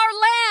of our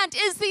land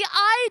is the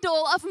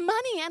idol of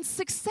money and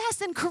success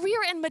and career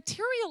and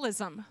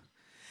materialism.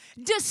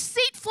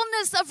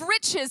 Deceitfulness of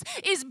riches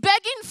is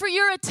begging for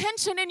your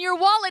attention in your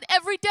wallet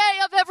every day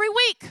of every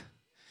week.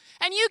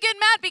 And you get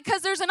mad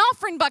because there's an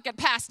offering bucket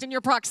passed in your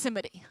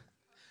proximity.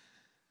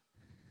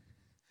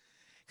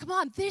 Come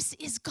on, this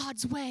is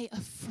God's way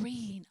of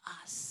freeing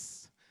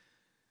us.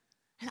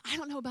 And I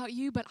don't know about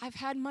you, but I've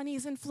had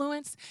money's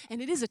influence,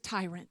 and it is a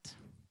tyrant.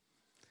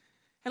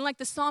 And like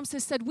the psalmist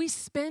has said, we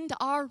spend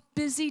our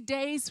busy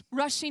days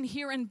rushing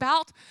here and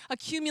about,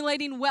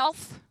 accumulating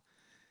wealth,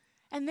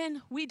 and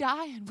then we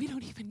die and we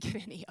don't even get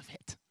any of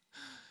it.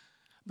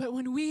 But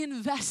when we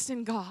invest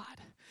in God,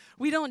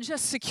 we don't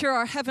just secure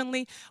our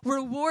heavenly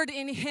reward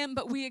in Him,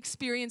 but we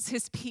experience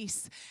His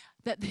peace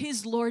that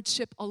His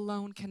lordship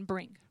alone can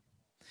bring.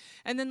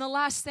 And then the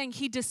last thing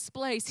He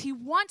displays, He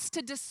wants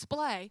to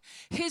display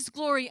His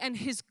glory and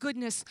His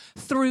goodness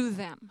through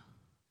them.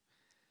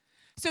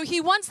 So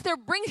He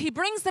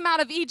brings them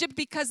out of Egypt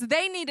because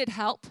they needed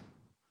help.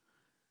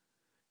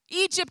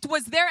 Egypt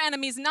was their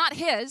enemies, not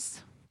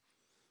His.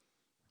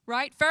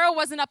 Right? Pharaoh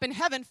wasn't up in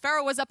heaven.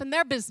 Pharaoh was up in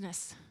their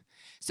business.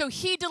 So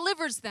He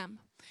delivers them.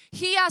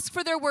 He asks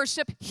for their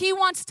worship. He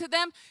wants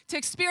them to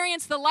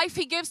experience the life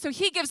He gives, so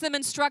He gives them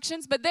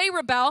instructions, but they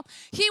rebel.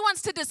 He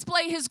wants to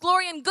display His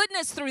glory and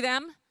goodness through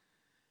them,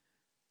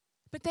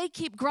 but they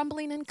keep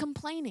grumbling and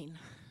complaining.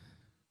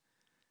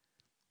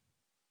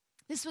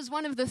 This was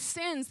one of the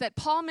sins that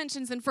Paul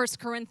mentions in 1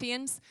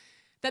 Corinthians,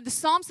 that the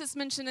psalmist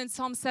mentioned in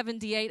Psalm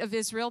 78 of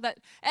Israel, that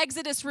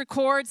Exodus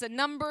records and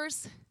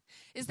Numbers,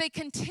 is they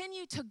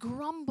continue to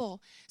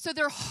grumble. So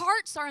their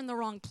hearts are in the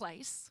wrong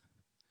place.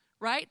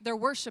 Right? Their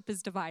worship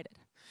is divided.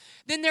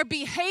 Then their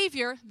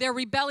behavior, they're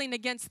rebelling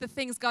against the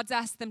things God's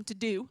asked them to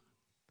do.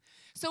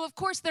 So, of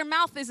course, their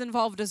mouth is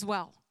involved as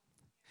well.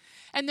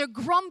 And they're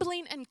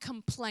grumbling and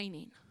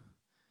complaining.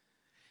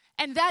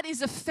 And that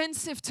is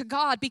offensive to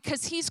God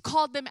because He's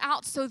called them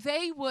out so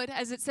they would,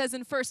 as it says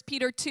in 1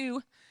 Peter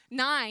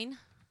 2:9.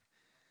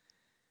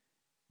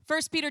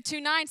 1 Peter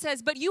 2:9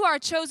 says, "But you are a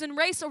chosen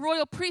race, a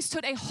royal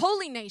priesthood, a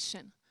holy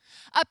nation,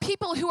 a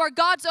people who are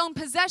God's own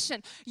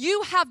possession.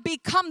 You have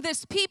become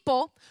this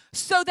people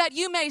so that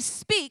you may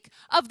speak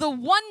of the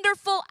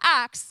wonderful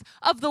acts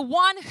of the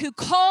one who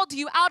called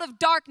you out of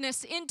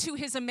darkness into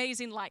His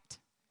amazing light."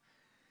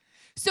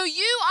 So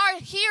you are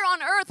here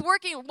on earth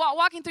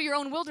walking through your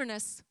own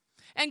wilderness,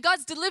 and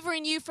God's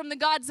delivering you from the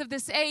gods of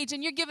this age,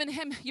 and you're giving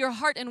Him your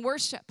heart in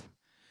worship.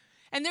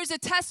 And there's a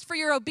test for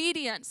your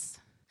obedience,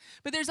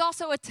 but there's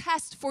also a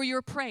test for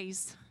your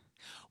praise.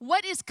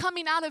 What is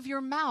coming out of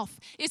your mouth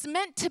is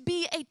meant to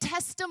be a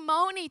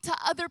testimony to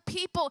other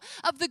people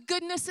of the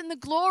goodness and the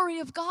glory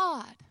of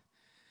God.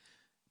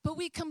 But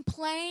we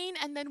complain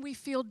and then we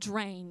feel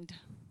drained,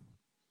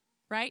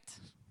 right?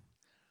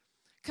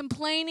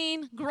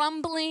 Complaining,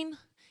 grumbling.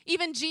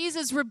 Even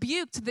Jesus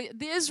rebuked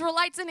the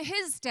Israelites in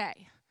His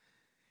day.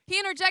 He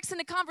interjects in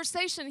a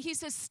conversation. He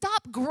says,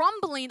 stop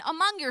grumbling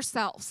among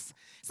yourselves.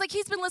 It's like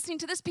He's been listening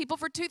to this people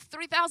for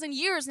 3,000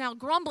 years now,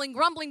 grumbling,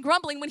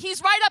 when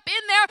He's right up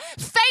in their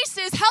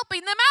faces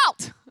helping them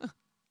out.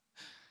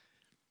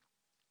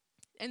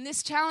 And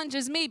this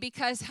challenges me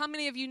because how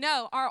many of you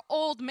know our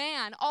old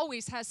man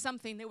always has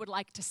something they would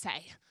like to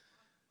say?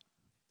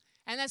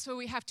 And that's where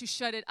we have to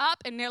shut it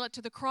up and nail it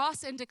to the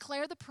cross and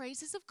declare the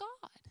praises of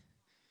God.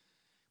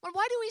 Well,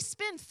 why do we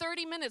spend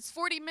 30 minutes,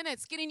 40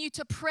 minutes getting you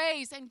to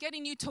praise and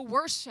getting you to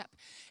worship?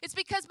 It's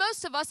because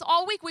most of us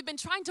all week we've been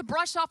trying to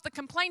brush off the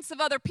complaints of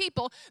other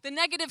people, the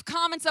negative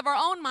comments of our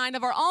own mind,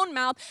 of our own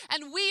mouth,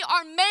 and we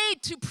are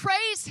made to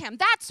praise Him.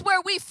 That's where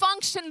we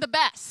function the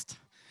best.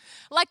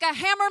 Like a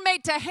hammer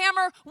made to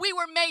hammer, we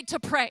were made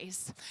to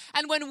praise.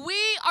 And when we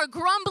are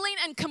grumbling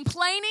and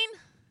complaining,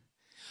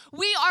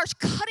 we are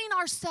cutting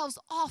ourselves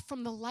off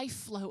from the life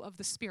flow of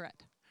the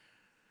Spirit.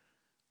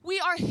 We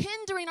are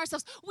hindering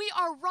ourselves. We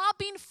are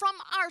robbing from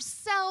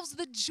ourselves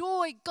the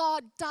joy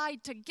God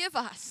died to give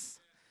us.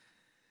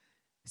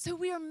 So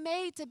we are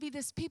made to be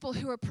this people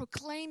who are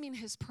proclaiming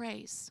His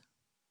praise.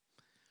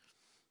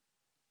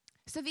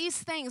 So these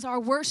things, our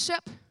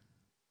worship,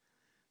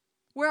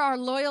 where our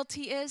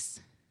loyalty is,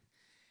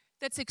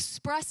 that's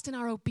expressed in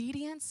our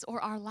obedience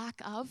or our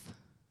lack of,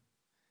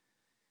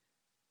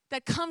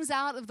 that comes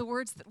out of the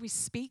words that we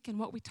speak and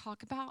what we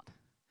talk about,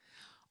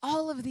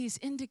 all of these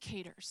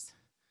indicators,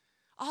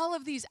 all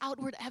of these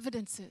outward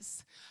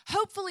evidences,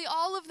 hopefully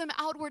all of them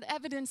outward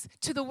evidence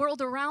to the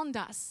world around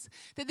us,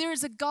 that there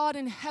is a God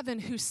in heaven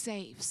who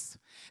saves.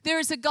 There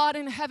is a God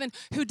in heaven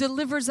who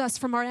delivers us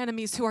from our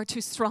enemies who are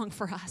too strong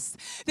for us.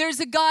 There is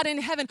a God in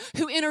heaven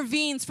who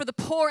intervenes for the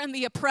poor and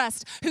the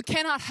oppressed, who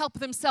cannot help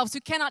themselves, who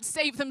cannot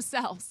save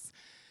themselves,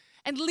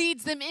 and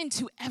leads them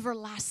into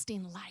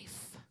everlasting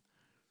life.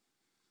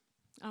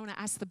 I want to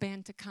ask the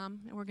band to come,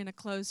 and we're going to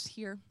close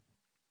here.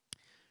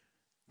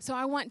 So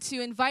I want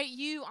to invite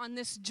you on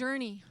this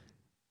journey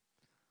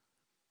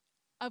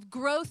of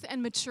growth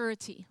and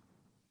maturity.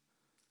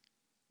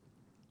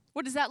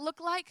 What does that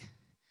look like?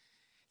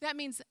 That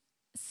means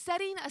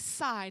setting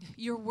aside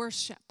your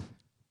worship.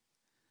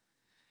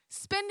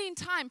 Spending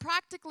time,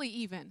 practically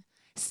even,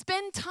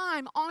 spend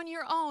time on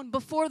your own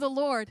before the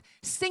Lord,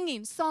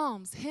 singing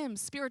psalms,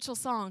 hymns, spiritual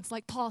songs,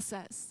 like Paul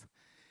says.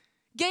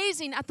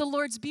 Gazing at the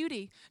Lord's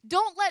beauty.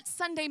 Don't let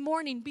Sunday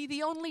morning be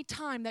the only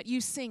time that you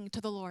sing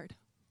to the Lord.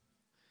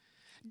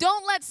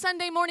 Don't let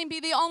Sunday morning be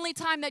the only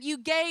time that you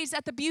gaze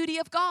at the beauty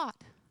of God.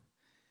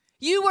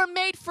 You were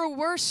made for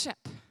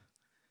worship.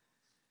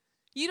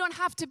 You don't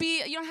have to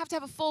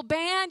have a full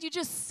band. You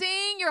just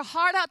sing your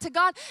heart out to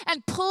God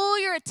and pull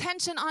your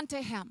attention onto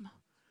him.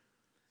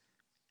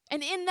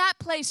 And in that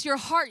place, your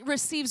heart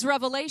receives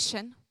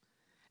revelation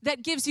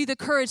that gives you the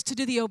courage to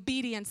do the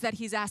obedience that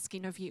he's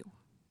asking of you.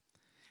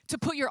 To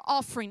put your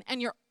offering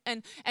and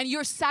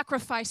your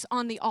sacrifice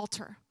on the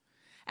altar.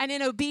 And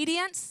in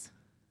obedience,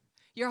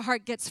 your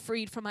heart gets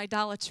freed from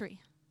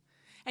idolatry.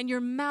 And your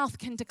mouth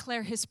can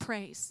declare his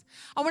praise.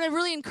 I want to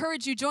really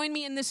encourage you, join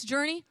me in this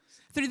journey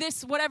through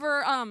this,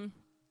 whatever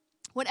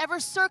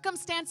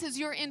circumstances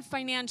you're in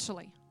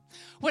financially.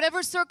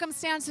 Whatever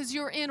circumstances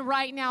you're in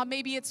right now,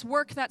 maybe it's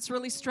work that's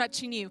really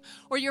stretching you,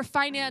 or your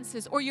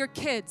finances, or your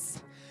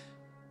kids.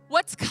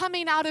 What's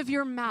coming out of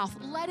your mouth?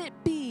 Let it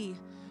be.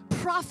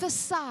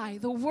 Prophesy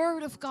the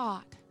word of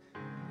God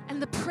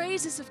and the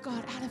praises of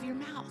God out of your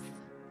mouth.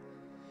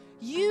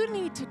 You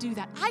need to do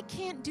that. I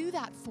can't do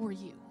that for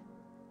you.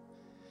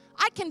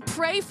 I can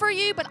pray for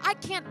you, but I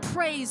can't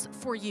praise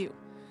for you.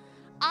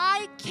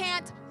 I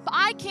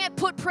can't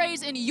put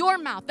praise in your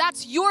mouth.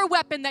 That's your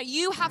weapon that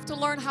you have to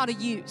learn how to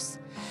use.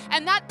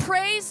 And that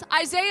praise,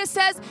 Isaiah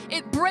says,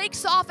 it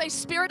breaks off a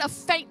spirit of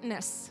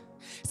faintness.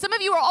 Some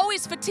of you are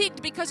always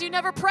fatigued because you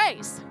never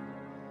praise.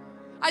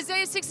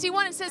 Isaiah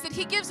 61, it says that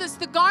he gives us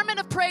the garment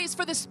of praise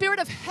for the spirit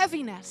of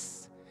heaviness.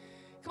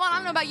 Come on, I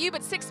don't know about you,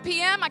 but 6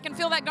 p.m., I can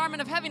feel that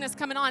garment of heaviness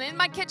coming on. In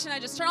my kitchen, I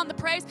just turn on the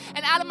praise,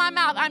 and out of my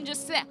mouth, I'm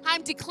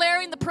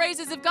declaring the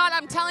praises of God.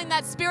 I'm telling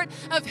that spirit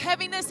of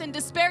heaviness and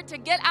despair to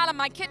get out of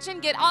my kitchen,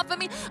 get off of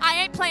me.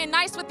 I ain't playing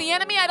nice with the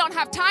enemy. I don't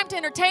have time to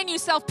entertain you,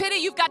 self-pity.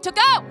 You've got to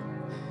go.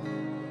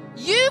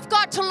 You've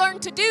got to learn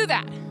to do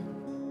that.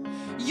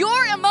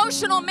 Your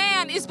emotional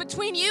man is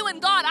between you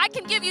and God. I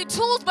can give you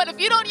tools, but if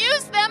you don't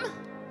use them,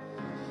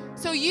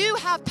 so you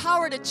have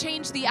power to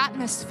change the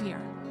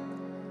atmosphere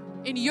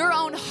in your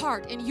own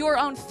heart, in your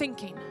own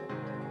thinking.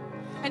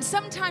 And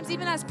sometimes,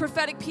 even as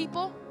prophetic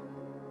people,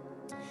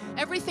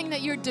 everything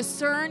that you're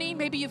discerning,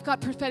 maybe you've got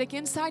prophetic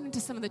insight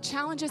into some of the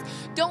challenges,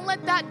 don't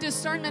let that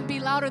discernment be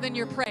louder than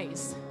your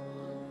praise.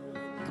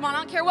 Come on, I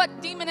don't care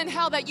what demon in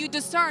hell that you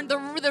discern.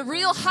 The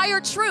real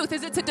higher truth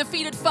is it's a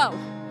defeated foe.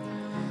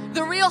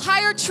 The real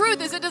higher truth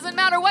is it doesn't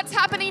matter what's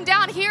happening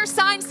down here,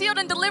 signed, sealed,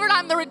 and delivered.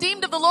 I'm the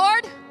redeemed of the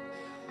Lord.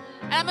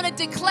 And I'm going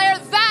to declare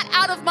that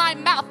out of my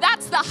mouth.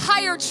 That's the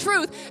higher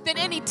truth than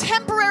any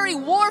temporary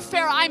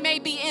warfare I may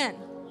be in.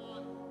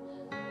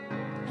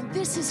 And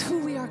this is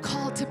who we are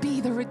called to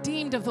be, the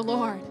redeemed of the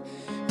Lord.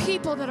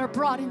 People that are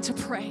brought into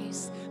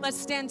praise. Let's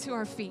stand to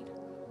our feet.